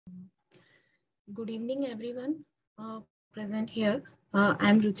Good evening, everyone present here.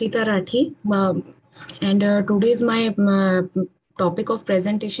 I'm Ruchita Rathi, and today's my topic of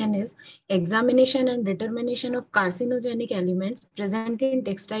presentation is examination and determination of carcinogenic elements present in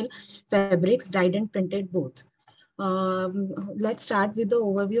textile fabrics, dyed and printed both. Let's start with the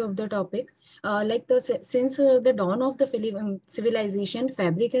overview of the topic. Since the dawn of the civilization,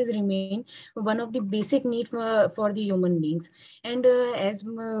 fabric has remained one of the basic need for the human beings. And as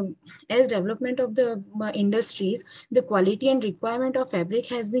development of the industries, the quality and requirement of fabric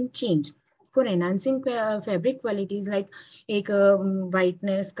has been changed. For enhancing fabric qualities like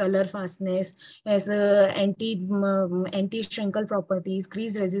whiteness, color fastness, as anti-shrinkle properties,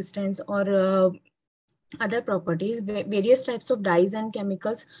 crease resistance, or other properties, various types of dyes and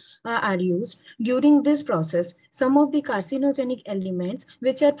chemicals are used. During this process, some of the carcinogenic elements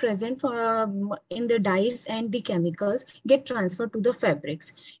which are present in the dyes and the chemicals get transferred to the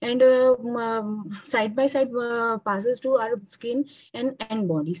fabrics, and side by side passes to our skin and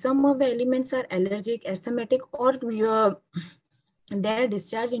body. Some of the elements are allergic, asthmatic, or they are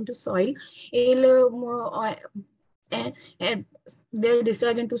discharged into soil. And, and their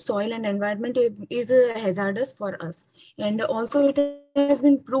discharge into soil and environment is hazardous for us. And also it has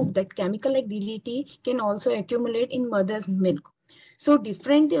been proved that chemical like DDT can also accumulate in mother's milk. So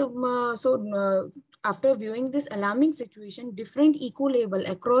after viewing this alarming situation, different eco label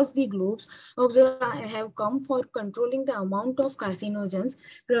across the globes have come for controlling the amount of carcinogens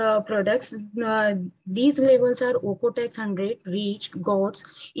products. These labels are Ocotex 100, Reach, GOTS,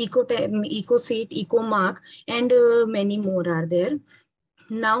 EcoSate, EcoMark, and many more are there.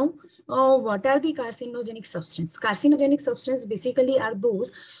 Now, what are the carcinogenic substances? Carcinogenic substances basically are those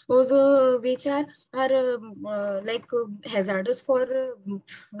which are hazardous for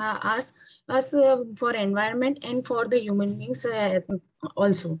us for environment and for the human beings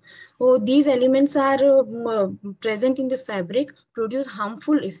also. These elements are present in the fabric, produce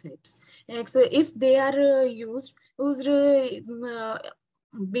harmful effects. So if they are used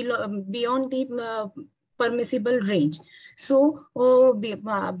beyond the permissible range. So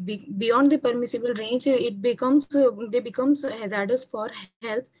beyond the permissible range, they becomes hazardous for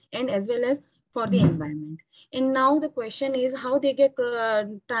health and as well as for the environment. And now the question is how they get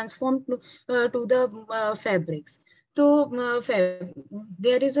transformed to the fabrics. So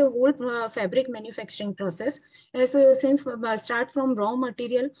there is a whole fabric manufacturing process. Since start from raw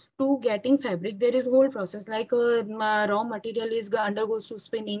material to getting fabric, there is whole process like raw material is undergoes to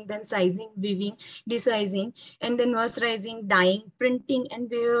spinning, then sizing, weaving, desizing, and then moisturizing, dyeing, printing,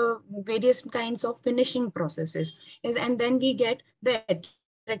 and various kinds of finishing processes. And then we get the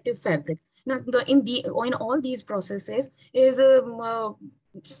attractive fabric. Now, in all these processes is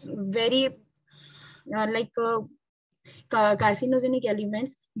very like carcinogenic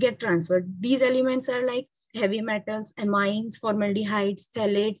elements get transferred. These elements are like heavy metals, amines, formaldehydes,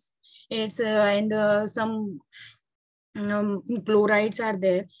 phthalates, and some chlorides are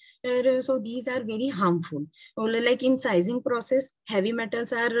there. So these are very harmful. Like in sizing process, heavy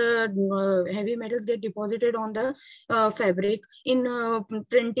metals get deposited on the fabric. In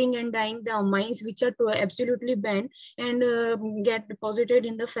printing and dyeing, the amines which are absolutely banned and get deposited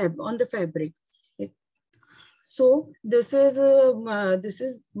in the on the fabric. So this is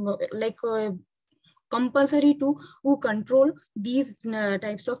like compulsory to control these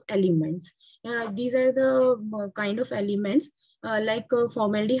types of elements. These are the kind of elements like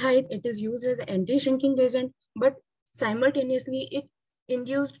formaldehyde. It is used as an anti-shrinking agent, but simultaneously it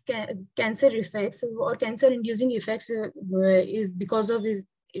induced cancer effects or cancer-inducing effects is because of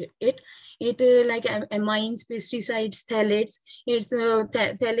like amines, pesticides, phthalates.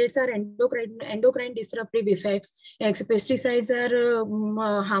 Phthalates are endocrine disruptive effects. Pesticides are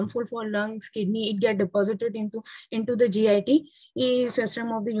harmful for lungs, kidney. It get deposited into the GIT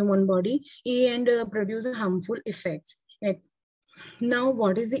system of the human body and produce harmful effects. Now,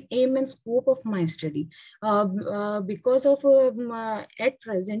 what is the aim and scope of my study? Because of at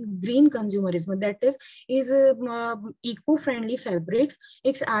present green consumerism, that is eco-friendly fabrics,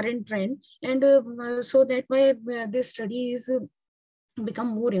 it's are in trend, and so that way this study is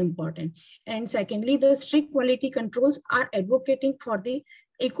become more important. And secondly, the strict quality controls are advocating for the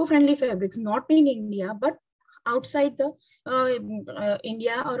eco-friendly fabrics, not in India but outside the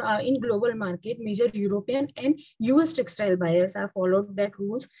India or in global market. Major European and US textile buyers are followed that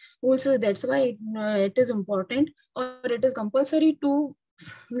rules. Also, that's why it is important or it is compulsory to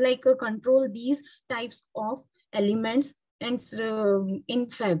like control these types of elements and in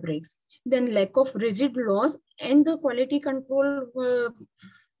fabrics. Then lack of rigid laws and the quality control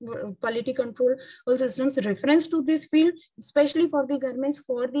quality control systems reference to this field, especially for the garments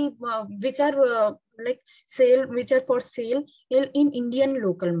for the which are which are for sale in Indian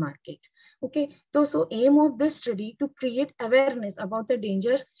local market. Okay, so aim of this study to create awareness about the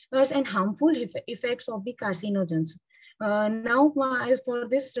dangers and harmful effects of the carcinogens. Now, as for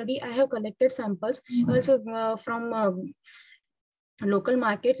this study, I have collected samples also from local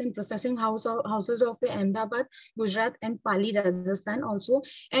markets and processing houses of the Ahmedabad, Gujarat, and Pali, Rajasthan also.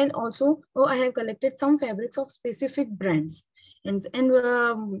 And also, I have collected some fabrics of specific brands. And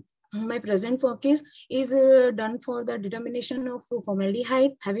my present work is done for the determination of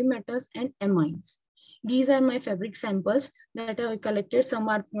formaldehyde, heavy metals, and amines. These are my fabric samples that I collected. Some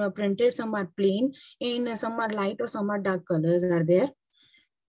are printed, some are plain, and some are light or some are dark colors are there.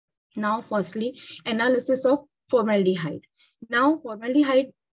 Now, firstly, analysis of formaldehyde. Now,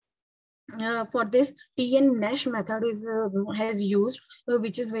 formaldehyde for this TN Nash method has used,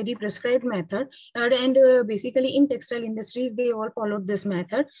 which is very prescribed method, and basically in textile industries they all followed this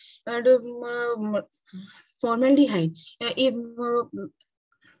method. And formaldehyde,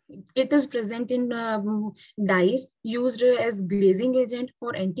 it is present in dyes used as glazing agent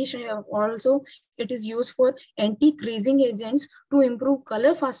for also it is used for anti-creasing agents to improve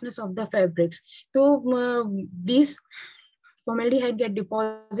color fastness of the fabrics. So these formaldehyde get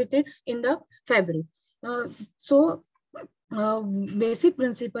deposited in the fabric. So basic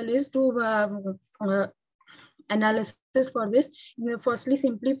principle is to analysis for this. Firstly,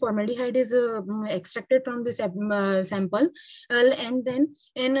 simply formaldehyde is extracted from this sample, and then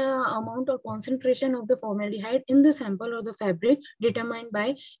an amount or concentration of the formaldehyde in the sample or the fabric determined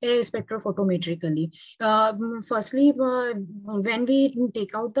by spectrophotometrically. Firstly, when we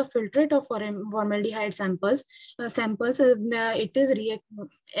take out the filtrate of formaldehyde samples, it is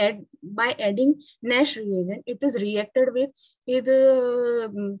by adding Nash reagent, it is reacted with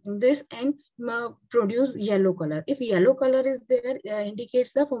this and produce yellow color. If yellow color is there,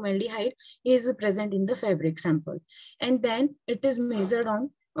 indicates the formaldehyde is present in the fabric sample, and then it is measured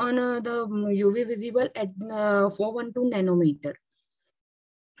on the UV visible at 412 nanometer.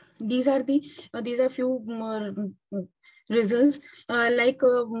 These are few results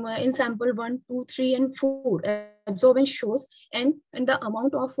in sample 1, 2, 3, and 4. Absorbance shows and the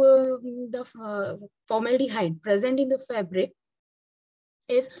amount of the formaldehyde present in the fabric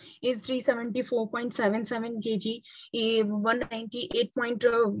is 374.77 kg,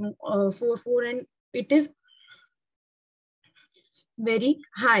 198.44, and it is very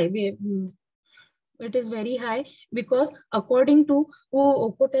high. It is very high because according to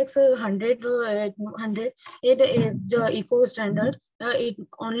Ocotex 100, the eco standard, it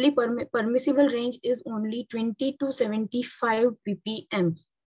only permissible range is only 20 to 75 ppm.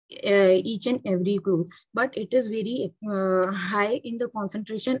 Each and every group, but it is very high in the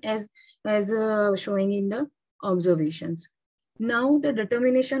concentration as showing in the observations. Now the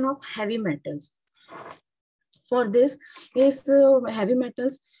determination of heavy metals. For this is heavy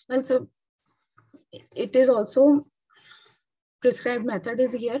metals. Also, it is also prescribed method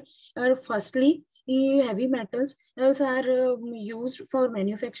is here. Firstly, heavy metals are used for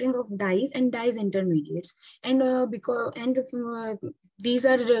manufacturing of dyes and dyes intermediates, and these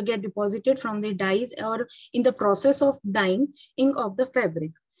are get deposited from the dyes or in the process of dyeing of the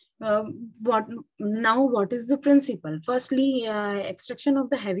fabric. What is the principle? Firstly, extraction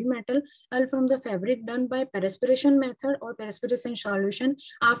of the heavy metal from the fabric done by perspiration method or perspiration solution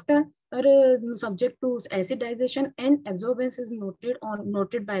after subject to acidization, and absorbance is noted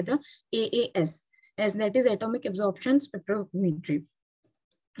by the AAS, as that is atomic absorption spectrometry.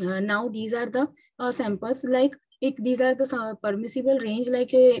 Now these are the samples these are the permissible range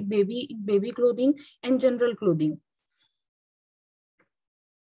like a baby clothing and general clothing.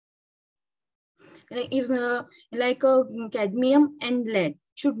 Cadmium and lead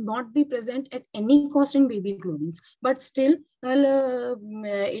should not be present at any cost in baby clothing, but still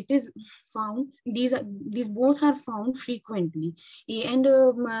it is found, these both are found frequently, and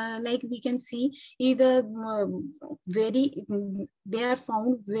like we can see either they are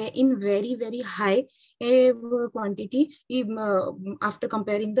found in very high quantity after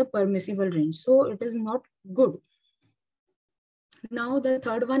comparing the permissible range, so it is not good. Now the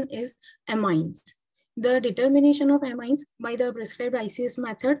third one is amines. The determination of amines by the prescribed ICS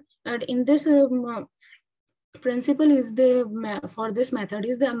method, and in this principle is for this method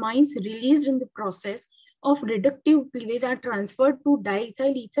is the amines released in the process of reductive cleavage are transferred to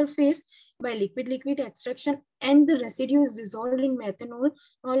diethyl ether phase by liquid-liquid extraction, and the residue is dissolved in methanol.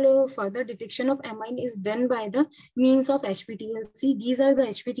 All further detection of amine is done by the means of HPTLC. These are the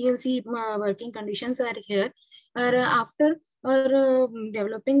HPTLC working conditions are here. After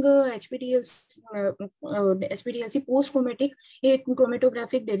developing HPTLC post-chromatic, a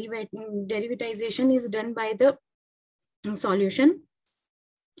chromatographic derivatization is done by the solution,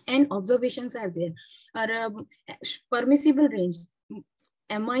 and observations are there. Permissible range.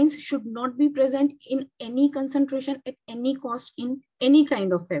 Amines should not be present in any concentration at any cost in any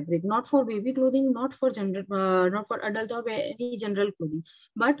kind of fabric, not for baby clothing, not for general, not for adult or any general clothing.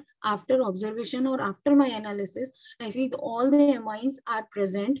 But after observation or after my analysis, I see all the amines are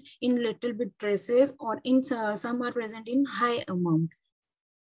present in little bit traces, or in some are present in high amount.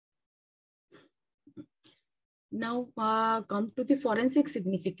 Now come to the forensic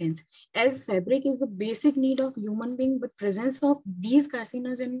significance. As fabric is the basic need of human being, but presence of these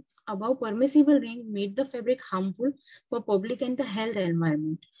carcinogens above permissible range made the fabric harmful for public and the health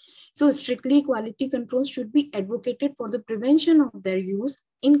environment. So strictly quality controls should be advocated for the prevention of their use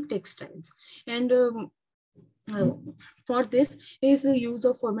in textiles. And for this is the use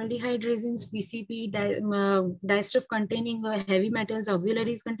of formaldehyde resins, PCP, dyestuff containing heavy metals,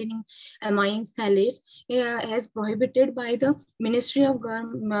 auxiliaries containing amines, phthalates, as prohibited by the Ministry of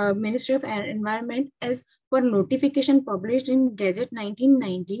Environment as per notification published in Gazette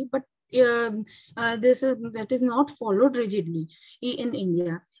 1990, but that is not followed rigidly in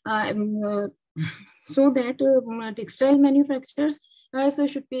India. So that textile manufacturers also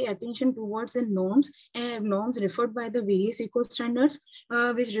should pay attention towards the norms referred by the various eco standards,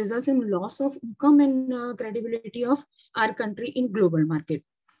 which results in loss of income and credibility of our country in global market.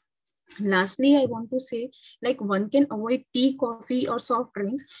 Lastly, I want to say, like, one can avoid tea, coffee, or soft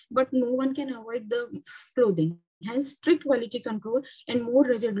drinks, but no one can avoid the clothing. Hence, strict quality control and more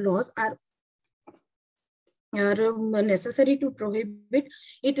rigid laws are necessary to prohibit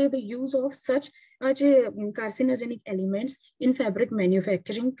the use of such carcinogenic elements in fabric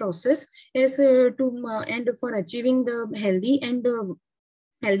manufacturing process, as and for achieving the healthy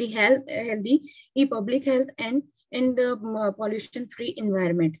public health and in the pollution-free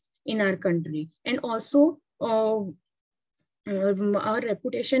environment in our country, and also our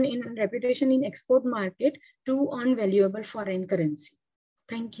reputation in export market to earn valuable foreign currency.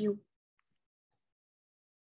 Thank you.